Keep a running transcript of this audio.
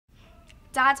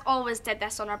Dad always did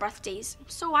this on our birthdays,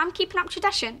 so I'm keeping up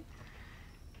tradition.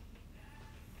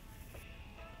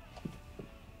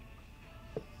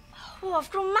 Oh, I've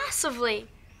grown massively.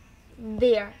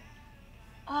 There.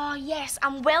 Oh, yes,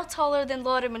 I'm well taller than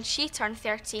Laura when she turned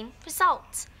 13.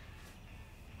 Result.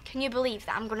 Can you believe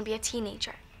that I'm going to be a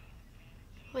teenager?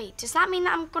 Wait, does that mean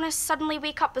that I'm going to suddenly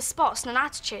wake up with spots and an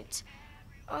attitude?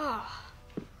 Oh.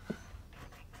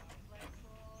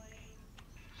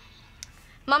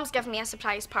 Mum's given me a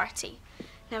surprise party.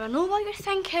 Now, I know what you're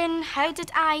thinking. How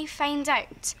did I find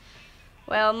out?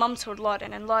 Well, Mum told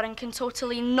Lauren, and Lauren can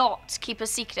totally not keep a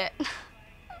secret.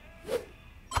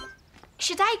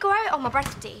 Should I go out on my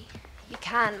birthday? You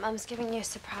can. Mum's giving you a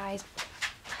surprise.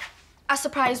 A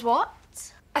surprise what?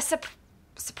 A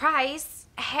surprise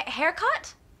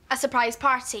haircut? A surprise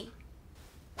party.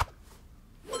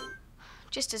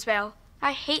 Just as well.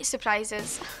 I hate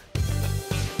surprises.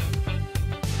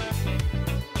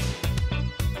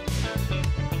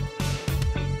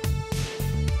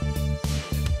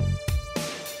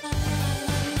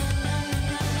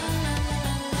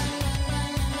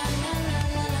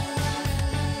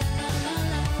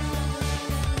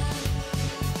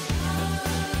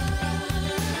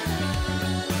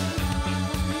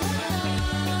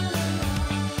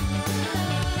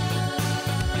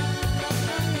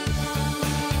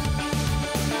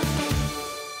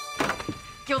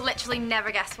 You'll literally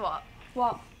never guess what.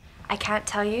 What? I can't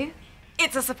tell you.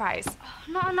 It's a surprise.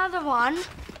 Oh, not another one.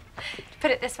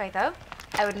 Put it this way, though.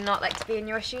 I would not like to be in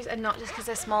your shoes, and not just because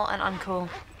they're small and uncool.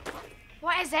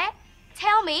 What is it?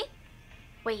 Tell me.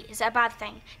 Wait, is it a bad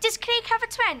thing? Does Craig have a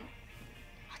twin?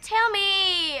 Oh, tell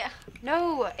me.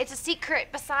 No, it's a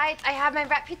secret. Besides, I have my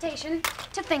reputation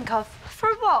to think of. For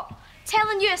what?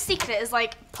 Telling you a secret is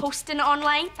like posting it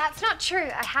online? That's not true.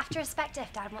 I have to respect it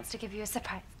if Dad wants to give you a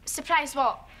surprise. Surprise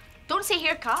what? Don't say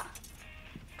haircut.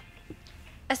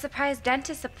 A surprise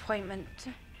dentist appointment.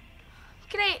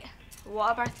 Great.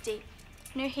 What a birthday.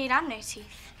 New hair and new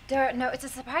teeth. No, it's a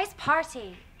surprise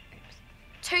party.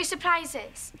 2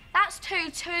 surprises. That's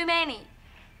too many.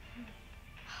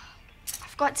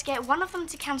 I've got to get one of them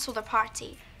to cancel their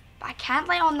party, but I can't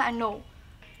let on that I know.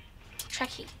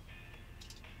 Tricky.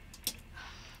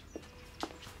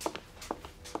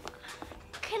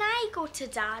 Can I go to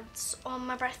Dad's on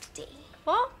my birthday?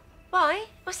 What? Why?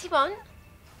 What's he want?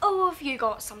 Oh, have you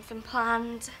got something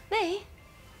planned? Me?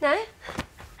 No.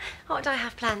 What do I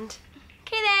have planned?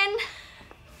 Okay then.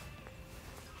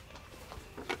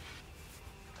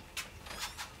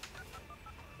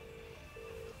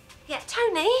 Yeah,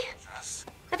 Tony? Yes.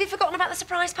 Have you forgotten about the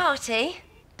surprise party?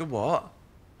 The what?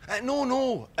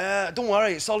 No. Don't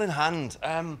worry, it's all in hand.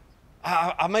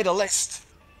 I made a list.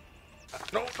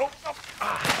 No.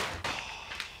 Ah.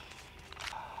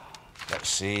 Let's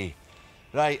see.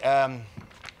 Right,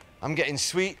 I'm getting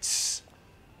sweets,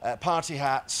 party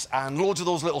hats, and loads of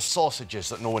those little sausages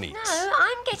that no one eats. No,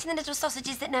 I'm getting the little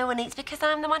sausages that no one eats because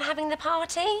I'm the one having the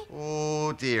party.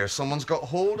 Oh dear, someone's got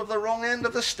hold of the wrong end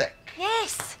of the stick.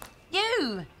 Yes,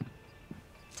 you.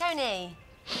 Tony,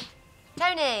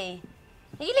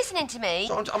 are you listening to me?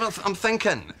 So I'm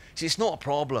thinking. See, it's not a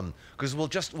problem, because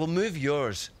we'll move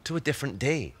yours to a different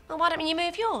day. Well, why don't you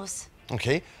move yours?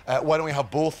 Okay, why don't we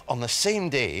have both on the same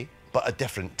day, but at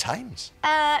different times?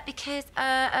 Because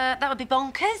that would be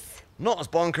bonkers. Not as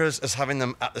bonkers as having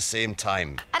them at the same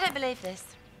time. I don't believe this.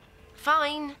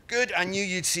 Fine. Good, I knew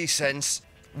you'd see sense.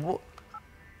 What?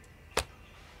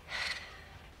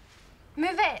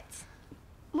 Move it.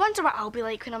 Wonder what I'll be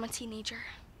like when I'm a teenager.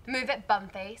 Move it,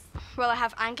 bumface. Will I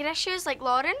have anger issues like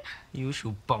Lauren? You wish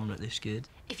your bum looked this good.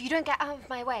 If you don't get out of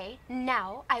my way,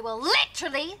 now I will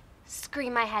literally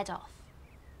scream my head off.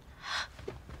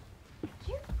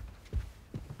 You?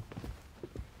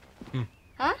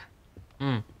 Huh?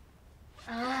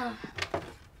 Ah.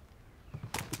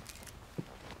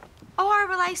 Or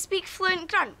will I speak fluent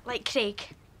grunt like Craig?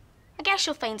 I guess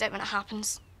you'll find out when it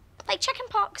happens. Like chicken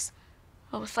pox.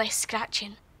 Well, with less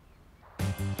scratching.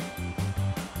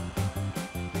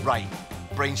 Right,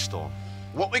 brainstorm.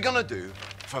 What we gonna do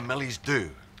for Millie's do?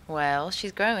 Well,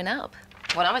 she's growing up.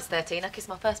 When I was 13, I kissed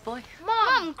my first boy.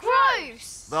 Mum,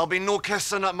 gross! There'll be no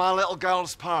kissing at my little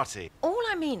girl's party. All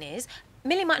I mean is,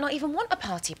 Millie might not even want a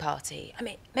party. I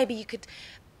mean, maybe you could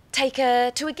take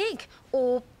her to a gig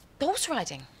or horse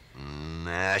riding.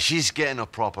 Nah, she's getting a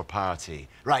proper party.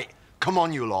 Right, come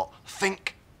on, you lot.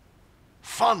 Think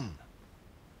fun.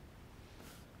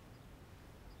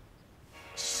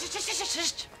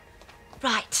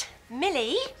 Right,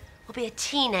 Millie will be a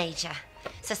teenager,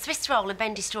 so Swiss roll and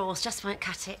bendy straws just won't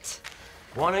cut it.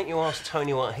 Why don't you ask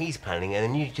Tony what he's planning and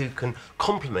then you two can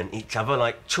compliment each other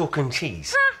like chalk and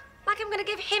cheese? Like I'm going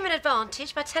going to give him an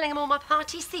advantage by telling him all my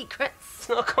party secrets? It's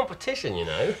not a competition, you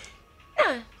know.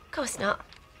 No, of course not.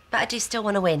 But I do still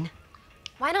want to win.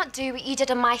 Why not do what you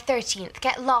did on my 13th?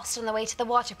 Get lost on the way to the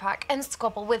water park and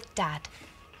squabble with Dad.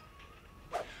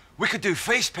 We could do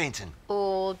face painting.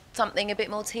 Or something a bit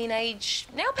more teenage,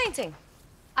 nail painting.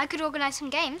 I could organise some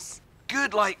games.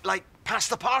 Good, like pass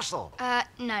the parcel.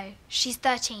 No. She's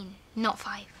 13, not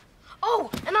 5.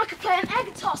 Oh, and I could play an air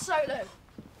guitar solo.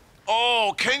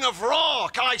 Oh, King of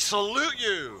Rock, I salute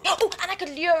you. Oh, and I could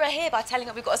lure her here by telling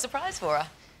her we've got a surprise for her.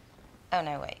 Oh,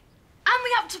 no, wait. And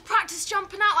we have to practice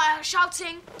jumping out like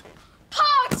shouting,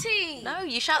 "Party!" No,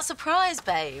 you shout surprise,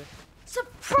 babe.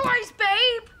 Surprise,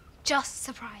 babe! Just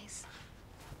surprise.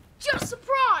 Just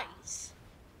surprise!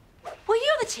 Well,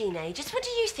 you're the teenagers. What do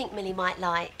you think Millie might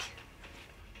like?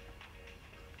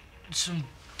 Some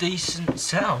decent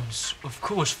sounds, of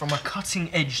course, from a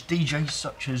cutting-edge DJ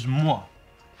such as moi.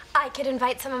 I could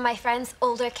invite some of my friends,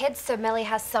 older kids, so Millie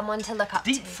has someone to look up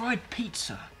to. Deep-fried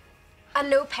pizza. A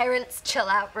no parents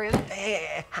chill-out room.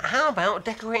 How about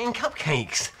decorating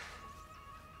cupcakes?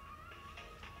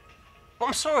 Well,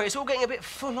 I'm sorry, it's all getting a bit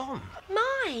full on.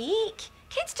 Mike,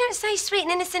 kids don't stay sweet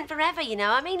and innocent forever, you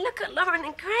know. I mean, look at Lauren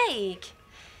and Craig.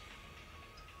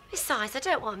 Besides, I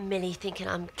don't want Millie thinking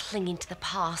I'm clinging to the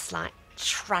past like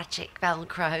tragic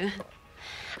Velcro.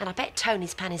 And I bet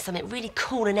Tony's planning something really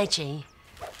cool and edgy.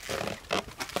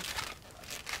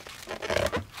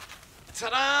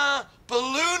 Ta-da!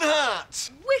 Balloon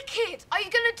hat! Wicked! Are you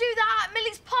going to do that at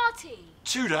Millie's party?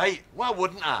 Too right. Why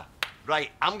wouldn't I?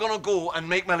 Right, I'm gonna go and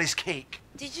make Millie's cake.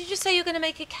 Did you just say you're going to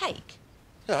make a cake?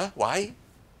 Yeah, why?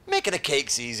 Making a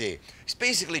cake's easy. It's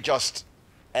basically just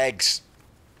eggs.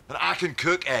 And I can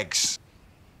cook eggs.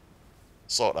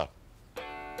 Sorta.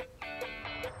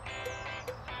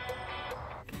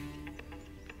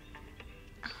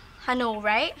 I know,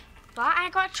 right? But I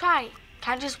gotta try.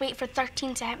 Can't just wait for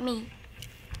 13 to hit me.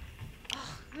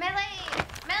 Millie!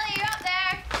 Millie, you're up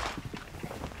there!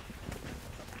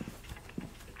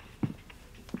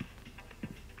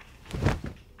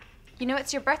 You know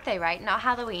it's your birthday, right? Not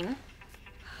Halloween.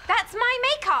 That's my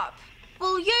makeup!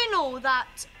 Well, you know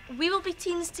that we will be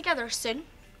teens together soon.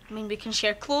 I mean, we can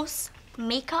share clothes,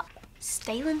 makeup,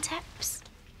 styling tips.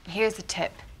 Here's a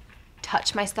tip.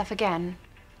 Touch my stuff again,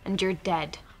 and you're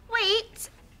dead. Wait,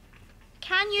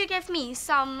 can you give me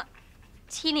some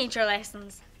teenager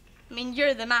lessons? I mean,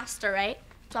 you're the master, right?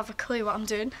 Do I have a clue what I'm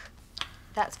doing?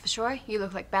 That's for sure. You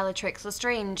look like Bellatrix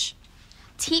Lestrange.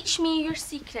 Teach me your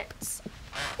secrets.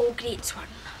 Oh, great one.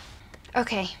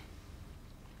 Okay.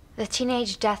 The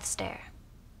teenage death stare.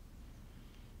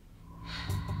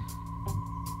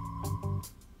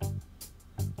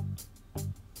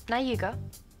 Now you go.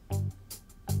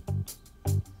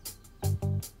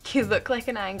 You look like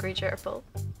an angry gerbil.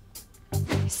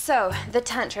 So, the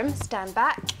tantrum, stand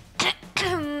back.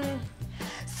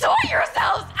 Sort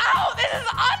yourselves out! This is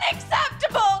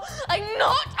unacceptable! I'm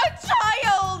not a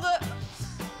child!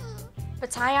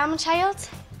 But I am a child?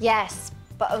 Yes,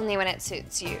 but only when it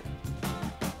suits you.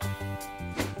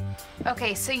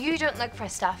 Okay, so you don't look for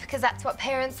stuff, because that's what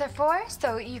parents are for,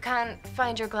 so you can't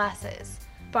find your glasses.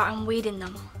 But I'm wearing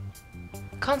them.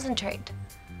 Concentrate.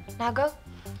 Now go.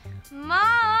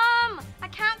 Mom! I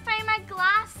can't find my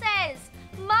glasses!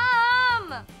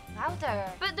 Mom! Louder.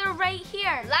 But they're right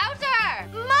here. Louder!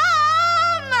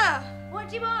 Mom! What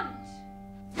do you want?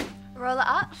 Roll it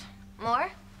up.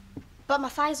 More. But my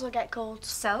thighs will get cold.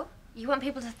 So? You want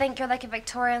people to think you're like a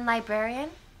Victorian librarian?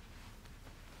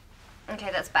 Okay,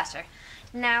 that's better.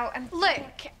 Now,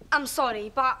 Look, I'm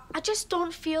sorry, but I just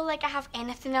don't feel like I have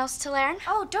anything else to learn.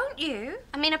 Oh, don't you?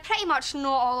 I mean, I pretty much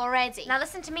know all already. Now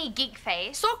listen to me, geek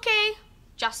face. It's okay.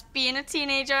 Just being a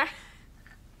teenager.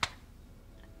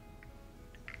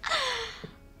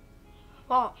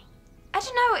 What? I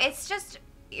don't know, it's just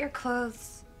your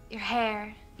clothes, your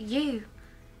hair, you.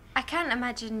 I can't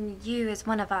imagine you as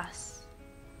one of us.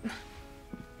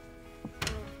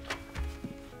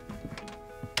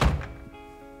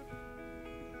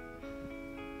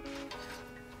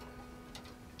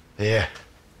 Yeah.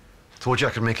 Told you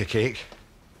I could make a cake.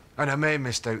 And I may have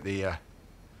missed out the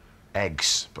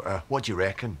eggs, but what do you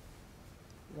reckon?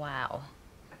 Wow.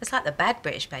 It's like the bad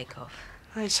British Bake Off.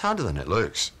 It's harder than it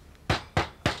looks.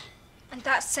 And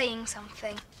that's saying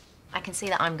something. I can see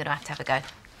that I'm going to have a go.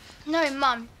 No,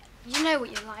 Mum. You know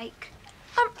what you're like.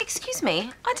 Excuse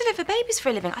me. I deliver babies for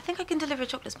a living. I think I can deliver a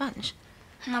chocolate sponge.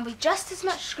 And there'll be just as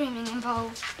much screaming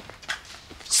involved.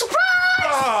 Surprise!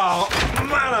 Oh,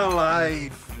 man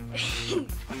alive!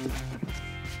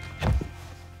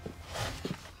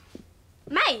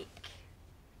 Mike!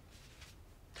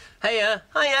 Hiya,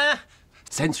 hiya.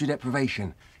 Sensory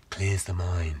deprivation. Clears the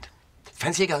mind.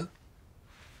 Fancy a go?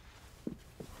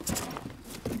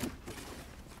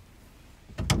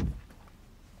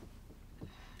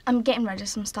 I'm getting rid of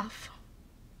some stuff.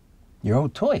 Your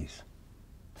old toys?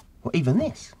 Well, even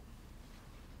this?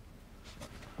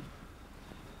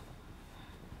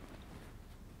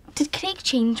 Did Craig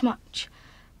change much?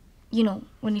 You know,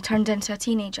 when he turned into a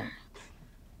teenager.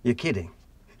 You're kidding.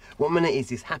 One minute he's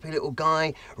this happy little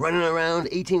guy running around,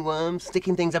 eating worms,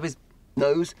 sticking things up his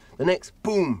nose. The next,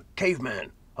 boom,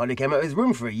 caveman. Hardly came out of his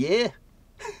room for a year.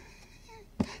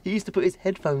 He used to put his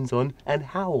headphones on and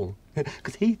howl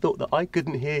because he thought that I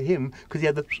couldn't hear him because he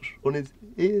had the on his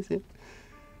ears. The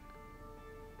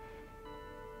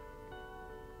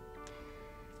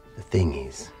thing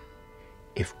is,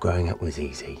 if growing up was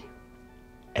easy,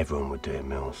 everyone would do it,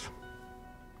 Mills.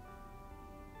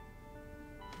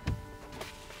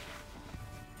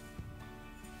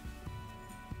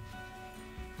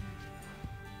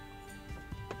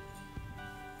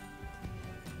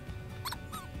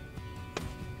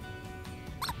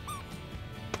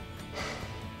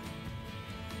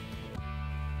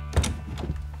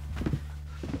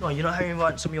 No, you're not having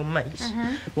invited some of your mates?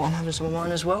 Well, I'm having some of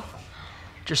mine as well.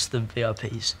 Just the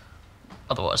VIPs.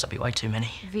 Otherwise, that'd be way too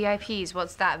many. VIPs,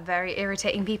 what's that? Very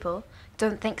irritating people?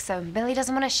 Don't think so. Millie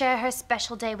doesn't want to share her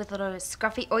special day with little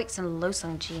scruffy oiks and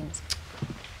low-sung jeans.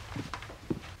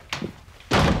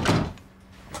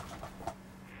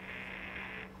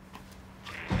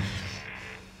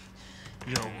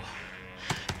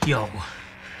 Yo,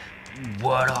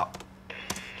 what up?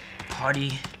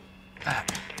 Party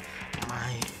at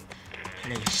my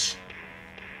place,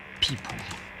 people.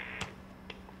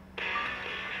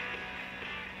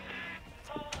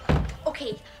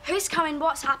 Okay, who's coming?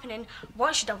 What's happening?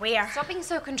 What should I wear? Stop being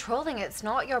so controlling. It's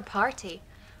not your party.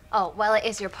 Oh, well, it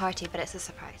is your party, but it's a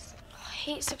surprise. I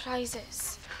hate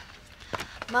surprises.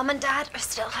 Mum and Dad are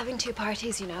still having 2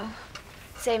 parties, you know.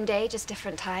 Same day, just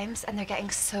different times, and they're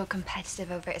getting so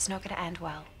competitive over it. It's not going to end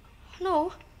well.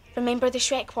 No. Remember the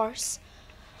Shrek Wars?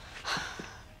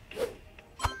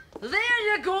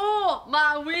 There you go,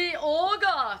 my wee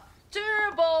ogre. 2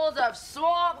 bowls of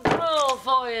swamp gruel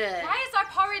for you. Why is our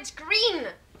porridge green?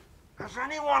 Has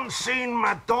anyone seen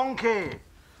my donkey?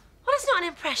 Well, it's not an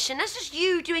impression. That's just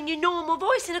you doing your normal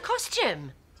voice in a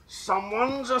costume.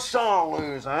 Someone's a sore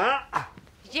loser.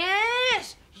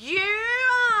 Yes, you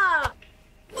are.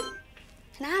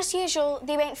 And as usual,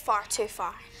 they went far too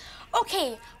far.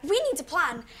 Okay, we need a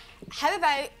plan. How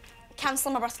about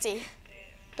cancelling my birthday?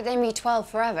 But then be 12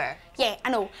 forever. Yeah, I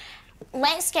know.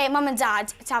 Let's get Mum and Dad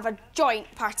to have a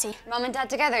joint party. Mum and Dad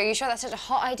together? Are you sure that's such a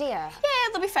hot idea? Yeah,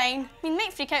 they'll be fine. I mean, they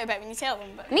might freak out about it when you tell them,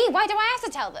 but... Me? Why do I have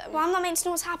to tell them? Well, I'm not meant to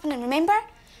know what's happening, remember?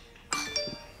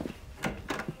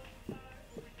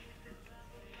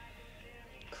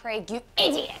 Craig, you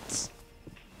idiot!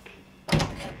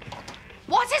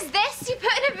 What is this? You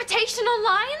put an invitation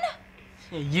online?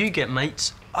 Yeah, you get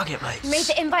mates, I get mates. You made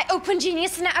the invite open,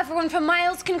 genius, so now everyone from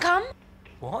Miles can come?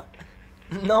 What?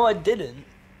 No, I didn't.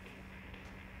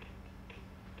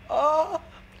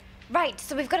 Right,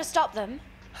 so we've got to stop them.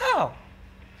 How?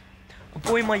 A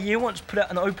boy in my year once put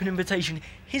out an open invitation.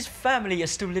 His family are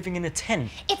still living in a tent.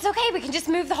 It's okay, we can just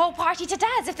move the whole party to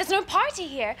Dad's. If there's no party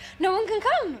here, no one can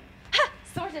come. Ha!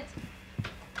 Sorted.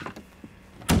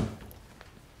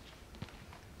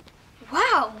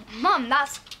 Wow, Mum,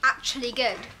 that's actually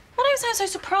good. Well, don't sound so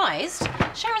surprised.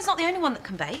 Sharon's not the only one that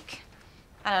can bake.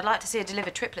 And I'd like to see her deliver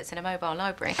triplets in a mobile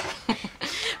library.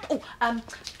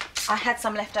 I had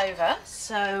some left over,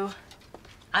 so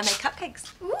I made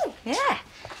cupcakes. Ooh. Yeah.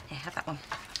 Here, have that one.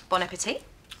 Bon appetit.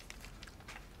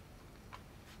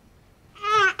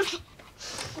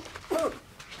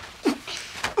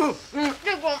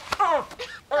 Big one.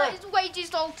 That is way too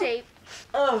salty.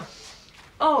 Oh.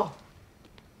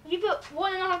 You put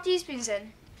 1.5 teaspoons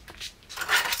in.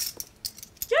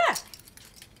 Yeah.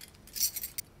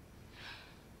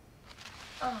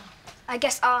 I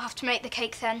guess I'll have to make the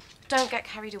cake then. Don't get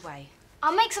carried away.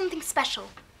 I'll make something special.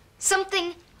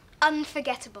 Something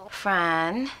unforgettable.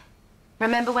 Fran,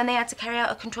 remember when they had to carry out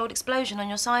a controlled explosion on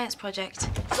your science project?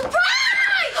 Surprise!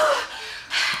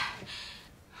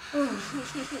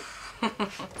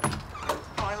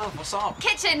 Hi, love, what's up?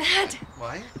 Kitchen, Dad.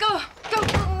 Why? Go.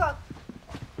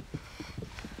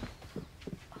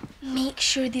 Make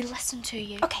sure they listen to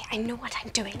you. Okay, I know what I'm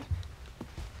doing.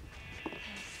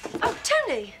 Oh,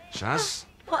 Tony. Shaz?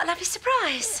 What a lovely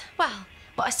surprise. Well,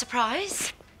 what a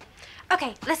surprise.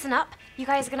 Okay, listen up. You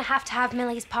guys are gonna have to have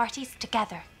Millie's parties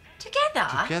together. Together?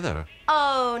 Together?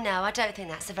 Oh, no, I don't think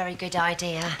that's a very good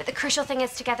idea. But the crucial thing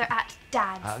is together at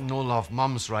Dad's. No, love,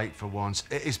 Mum's right for once.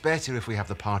 It's better if we have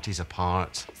the parties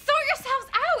apart. Sort yourselves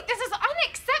out!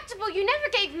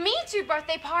 made me 2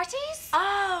 birthday parties.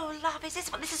 Oh, love, is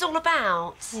this what this is all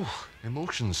about? Ooh,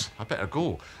 emotions. I better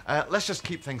go. Let's just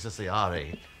keep things as they are,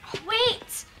 eh?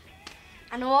 Wait!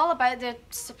 I know all about the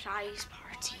surprise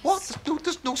parties. What?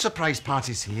 There's no surprise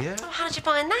parties here. Oh, how did you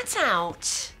find that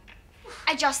out?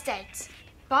 I just did.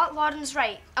 But Lauren's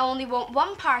right. I only want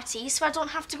one party, so I don't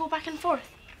have to go back and forth.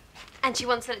 And she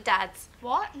wants it at Dad's.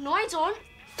 What? No, I don't.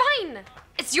 Fine.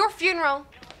 It's your funeral.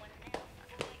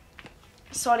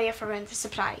 Sorry if I ruined the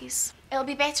surprise. It'll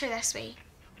be better this way.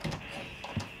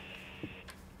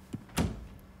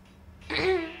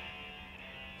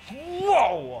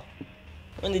 Whoa!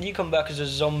 When did you come back as a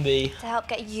zombie? To help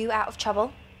get you out of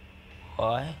trouble.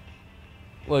 Why?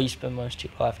 Well, you spend most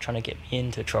of your life trying to get me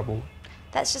into trouble.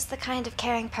 That's just the kind of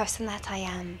caring person that I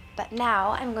am. But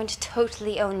now I'm going to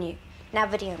totally own you. Now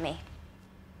video me.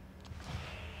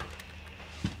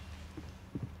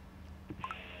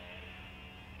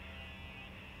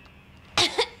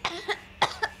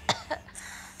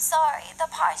 Sorry, the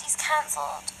party's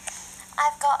cancelled.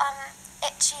 I've got,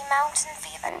 itchy mountain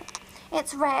fever.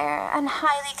 It's rare and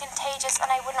highly contagious, and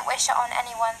I wouldn't wish it on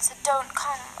anyone, so don't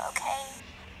come,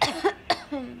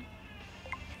 okay?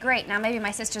 Great, now maybe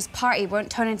my sister's party won't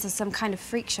turn into some kind of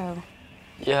freak show.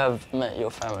 You have met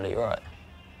your family, right?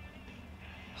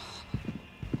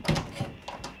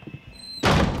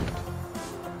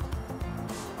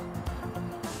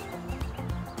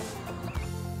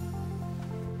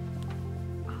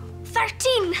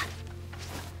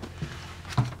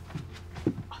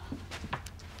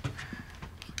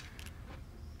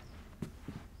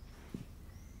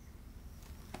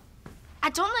 I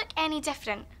don't look any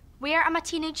different. Where are my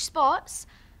teenage spots?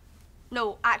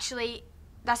 No, actually,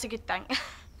 that's a good thing.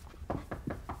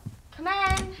 Come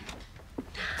in.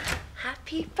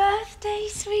 Happy birthday,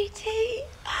 sweetie.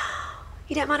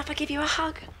 You don't mind if I give you a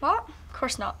hug? What? Of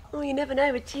course not. Oh, you never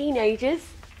know with teenagers.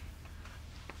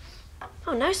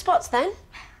 Oh, no spots then.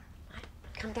 Right,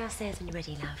 come downstairs when you're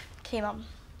ready, love. Okay, Mum.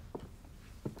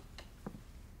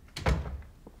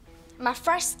 My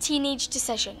first teenage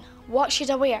decision. What should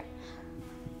I wear?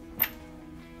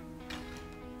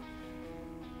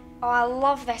 Oh, I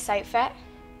love this outfit.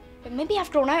 But maybe I've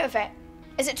grown out of it.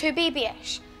 Is it too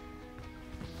babyish?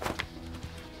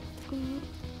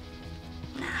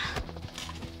 Nah.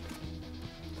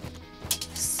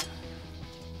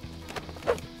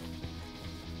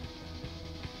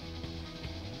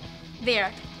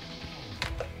 There.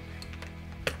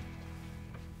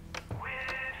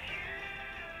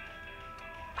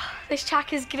 This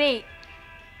track is great.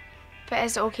 But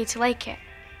is it okay to like it?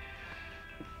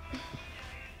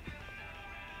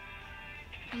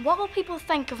 And what will people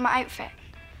think of my outfit?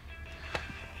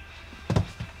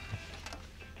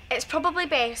 It's probably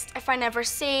best if I never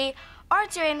say or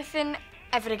do anything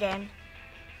ever again.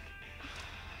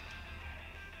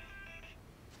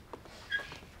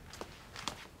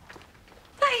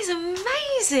 That is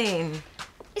amazing.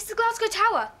 It's the Glasgow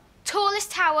Tower.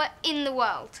 Tallest tower in the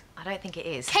world. I don't think it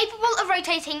is. Capable of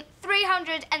rotating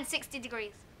 360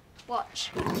 degrees. Watch.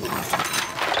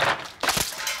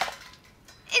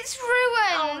 It's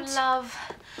ruined. Oh, love.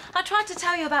 I tried to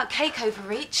tell you about cake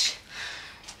overreach.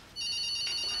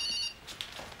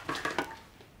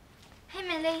 Hey,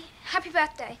 Millie. Happy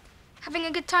birthday. Having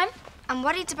a good time? I'm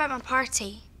worried about my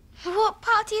party. What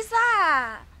party is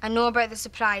that? I know about the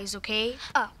surprise, okay?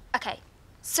 Oh, okay.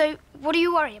 So, what do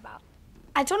you worry about?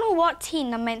 I don't know what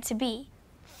teen I'm meant to be.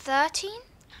 13?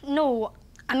 No,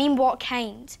 I mean what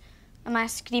kind. Am I a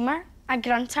screamer? A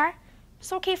grunter?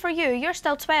 It's okay for you, you're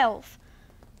still 12.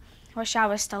 I wish I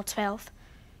was still 12.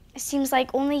 It seems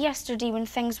like only yesterday when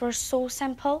things were so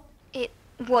simple. It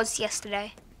was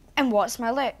yesterday. And what's my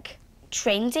look?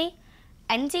 Trendy?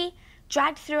 Indie?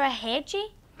 Dragged through a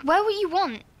hedgie? Wear what you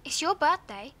want. It's your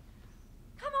birthday.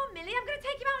 Come on, Millie, I'm going to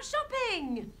take you out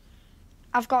shopping.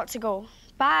 I've got to go.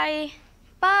 Bye.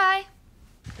 Bye.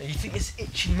 You think this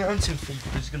itchy mountain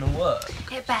fever is going to work?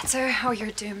 It better, or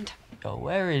you're doomed. Oh,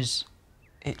 where is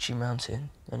Itchy Mountain,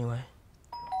 anyway?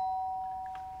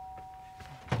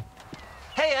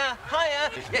 Heya,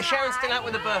 hiya. Yeah, Sharon's still out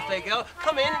with the birthday girl.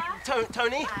 Come in,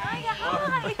 Tony.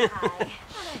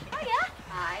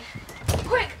 Hi.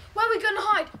 Quick, where are we going to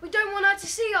hide? We don't want her to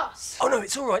see us. Oh, no,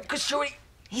 it's all right, because surely...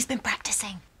 He's been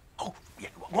practicing. Oh, yeah,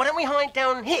 why don't we hide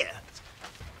down here?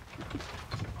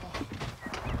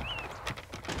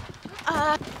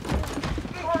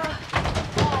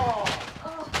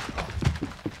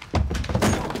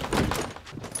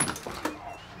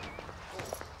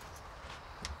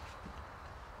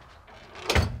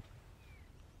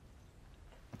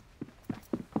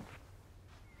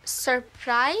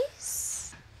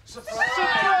 Surprise? Surprise!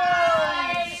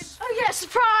 Oh, yeah,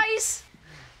 surprise!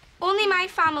 Only my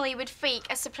family would fake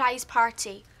a surprise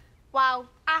party. Wow,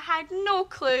 I had no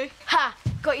clue. Ha!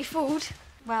 Got you fooled?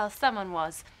 Well, someone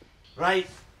was. Right,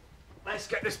 let's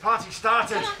get this party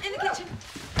started. Come on, in the kitchen.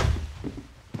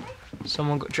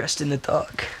 Someone got dressed in the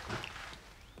dark.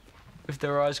 With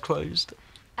their eyes closed.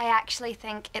 I actually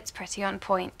think it's pretty on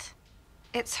point.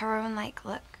 It's her own, like,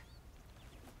 look.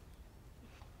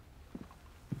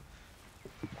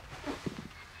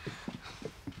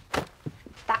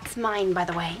 That's mine, by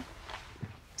the way.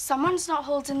 Someone's not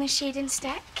holding the shading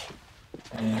stick.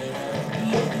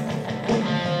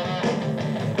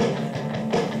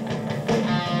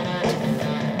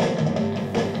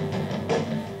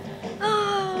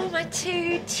 Oh, my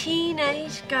two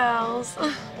teenage girls.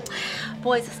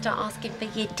 Boys will start asking for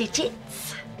your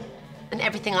digits. And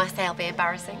everything I say will be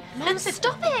embarrassing. Mum,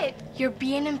 stop it! You're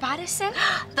being embarrassing.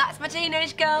 That's my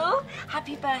teenage girl.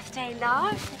 Happy birthday,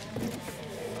 love.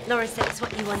 Laura said it's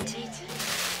what you wanted.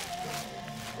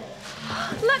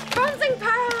 Look, bronzing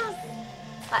pearls!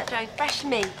 That drove fresh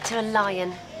meat to a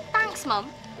lion. Thanks,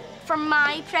 Mum. For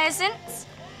my presents.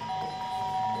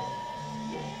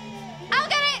 I'll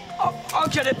get it! Oh, I'll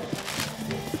get it!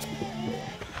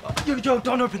 Yo,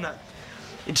 don't open that.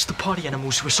 It's the party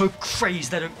animals who are so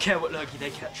crazed they don't care what lurgy they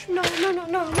catch. No.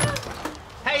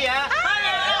 Hey, yeah.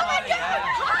 Oh my God!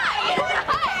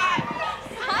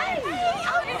 Hi!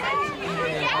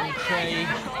 I'm Craig.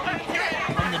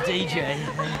 I'm the DJ.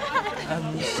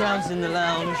 Sounds in the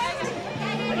lounge.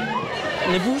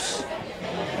 Nibbles?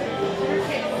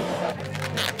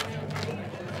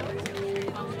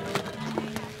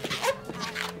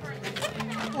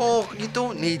 Oh, you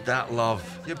don't need that, love.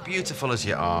 You're beautiful as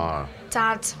you are.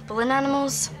 Dad, balloon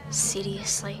animals?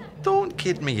 Seriously? Don't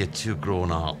kid me, you're too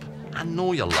grown up. I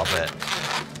know you love it.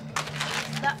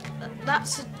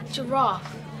 That's a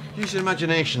giraffe. Use your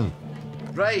imagination.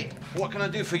 Right, what can I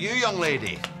do for you, young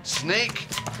lady? Snake?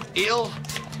 Eel?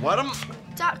 Worm?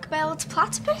 Duck-billed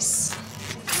platypus?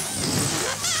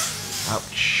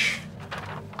 Ouch.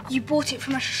 You bought it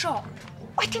from a shop?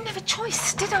 I didn't have a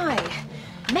choice, did I?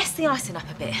 Mess the icing up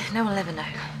a bit. No one will ever know.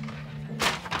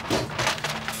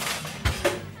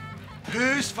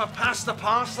 Who's for pass the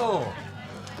parcel?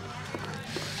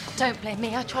 Don't blame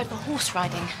me. I tried for horse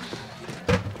riding.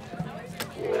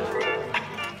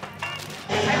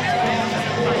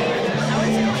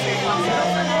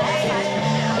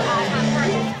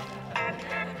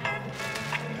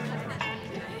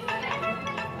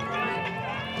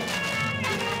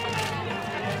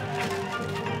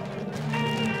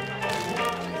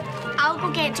 I'll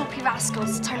go get Dopey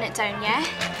Rascals to turn it down, yeah?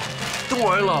 Don't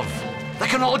worry, love. They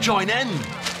can all join in.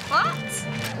 What?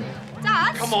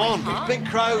 Dad? Come on, big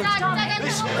crowd. Dad.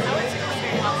 Excuse me.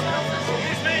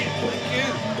 Thank you.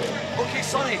 Okay,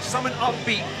 Sonny, something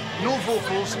upbeat. No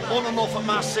vocals, on and off at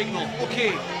mass signal.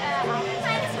 Okay.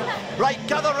 Right,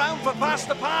 gather round for pass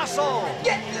the parcel.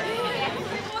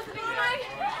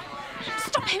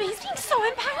 Stop him. He's being so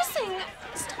embarrassing.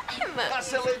 Stop him.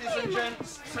 That's it, ladies and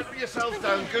gents. Settle yourselves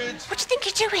down, good. What do you think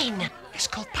you're doing? It's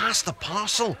called pass the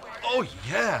parcel. Oh,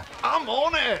 yeah, I'm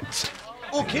on it.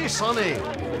 Okay, Sonny.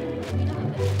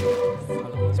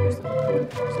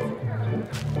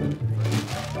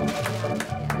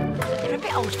 They're a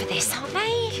bit old for this, aren't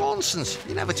they? Nonsense.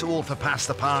 You're never too old for pass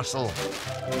the parcel.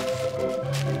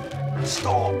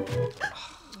 Stop.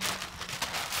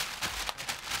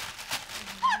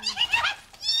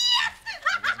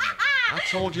 I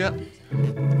told you.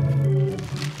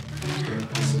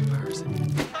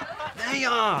 There you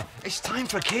are. It's time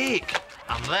for cake.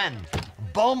 And then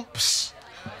bumps.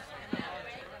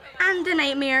 And the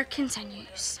nightmare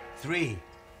continues. 3,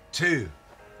 2,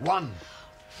 1.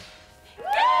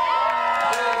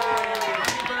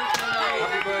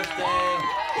 Happy birthday.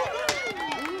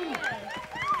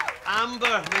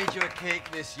 Amber made you a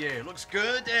cake this year. Looks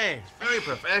good, eh? Very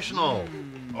professional.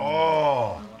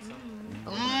 Oh.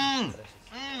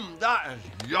 That is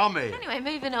yummy. Anyway,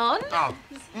 moving on. Oh,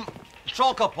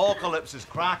 Chalk Apocalypse is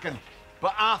cracking,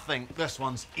 but I think this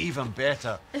one's even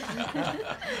better.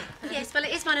 Yes, well,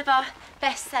 it is one of our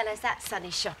best sellers, that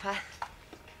Sunny Shopper.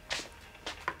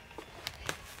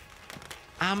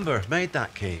 Amber made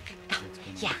that cake.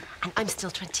 Yeah, and I'm still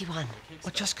 21.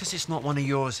 Well, just because it's not one of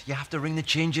yours, you have to ring the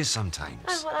changes sometimes.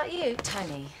 Oh, what about you,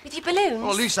 Tony? With your balloons? Well,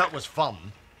 at least that was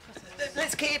fun.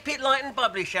 Let's keep it light and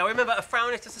bubbly, shall we? Remember, a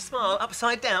frown is just a smile,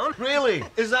 upside down. Really?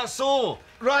 Is that so?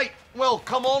 Right, well,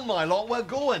 come on, my lot, we're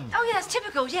going. Oh, yeah, that's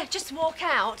typical. Yeah, just walk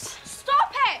out.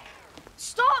 Stop it!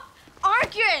 Stop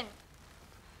arguing!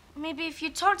 Maybe if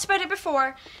you'd talked about it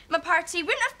before, my party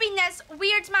wouldn't have been this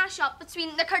weird mashup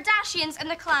between the Kardashians and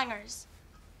the Clangers.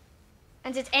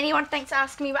 And did anyone think to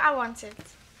ask me what I wanted?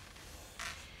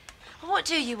 What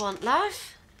do you want,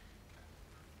 love?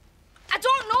 I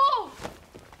don't know.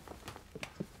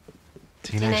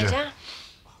 Teenager.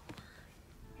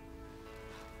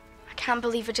 I can't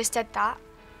believe I just did that.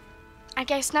 I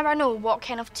guess now I know what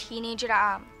kind of teenager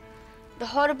I am. The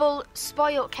horrible,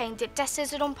 spoilt kind that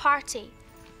disses her own party.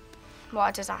 What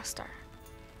a disaster.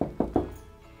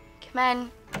 Come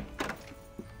in.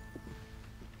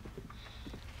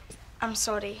 I'm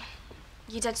sorry.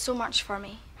 You did so much for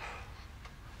me.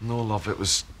 No, love, it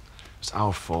was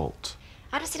our fault.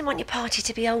 I just didn't want your party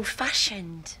to be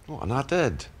old-fashioned. What, and I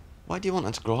did. Why do you want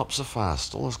her to grow up so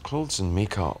fast? All those clothes and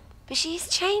makeup. But she's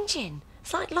changing.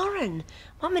 It's like Lauren.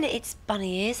 One minute it's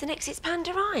bunny ears, the next it's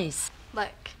panda eyes.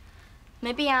 Look,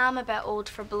 maybe I am a bit old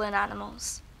for balloon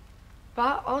animals,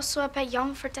 but also a bit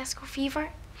young for disco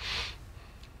fever.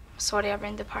 Sorry I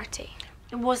ruined the party.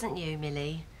 It wasn't you,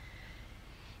 Millie.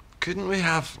 Couldn't we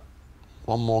have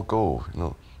one more go? You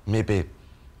know, maybe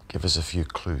give us a few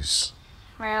clues.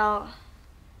 Well,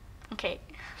 okay.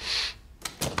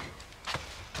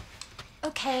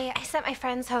 Okay, I sent my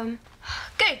friends home.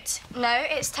 Good. Now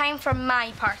it's time for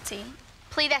my party.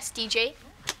 Play this, DJ.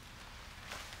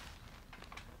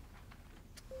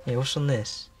 Yeah, what's on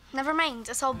this? Never mind,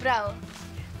 it's all brill.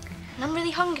 And I'm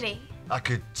really hungry. I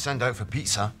could send out for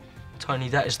pizza. Tony,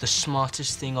 that is the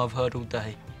smartest thing I've heard all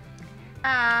day.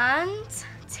 And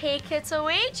take it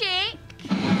away, Jake.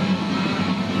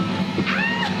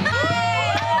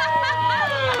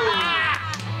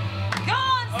 Go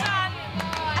on, son!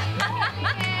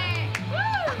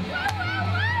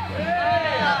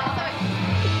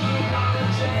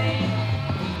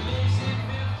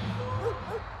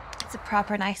 It's a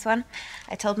proper nice one.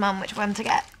 I told Mum which one to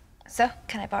get. So,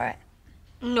 can I borrow it?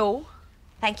 No.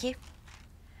 Thank you.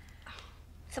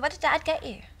 So what did Dad get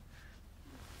you?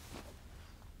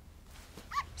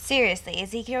 Seriously,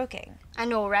 is he joking? I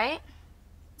know, right?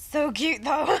 So cute,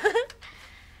 though.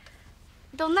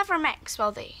 They'll never mix,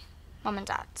 will they, Mum and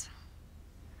Dad?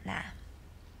 Nah.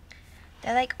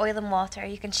 They're like oil and water.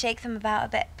 You can shake them about a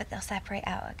bit, but they'll separate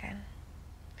out again.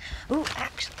 Ooh,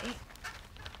 actually.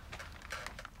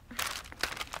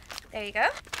 There you go.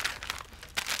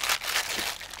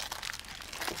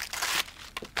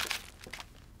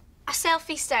 A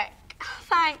selfie stick.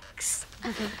 Thanks.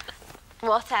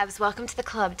 Whatevs. Welcome to the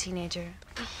club, teenager.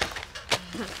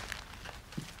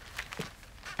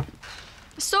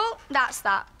 So, that's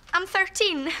that. I'm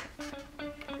 13.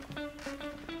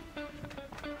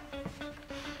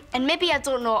 And maybe I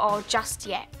don't know it all just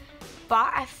yet,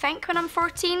 but I think when I'm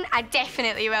 14, I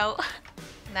definitely will.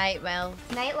 Night, Mel.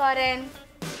 Night, Lauren.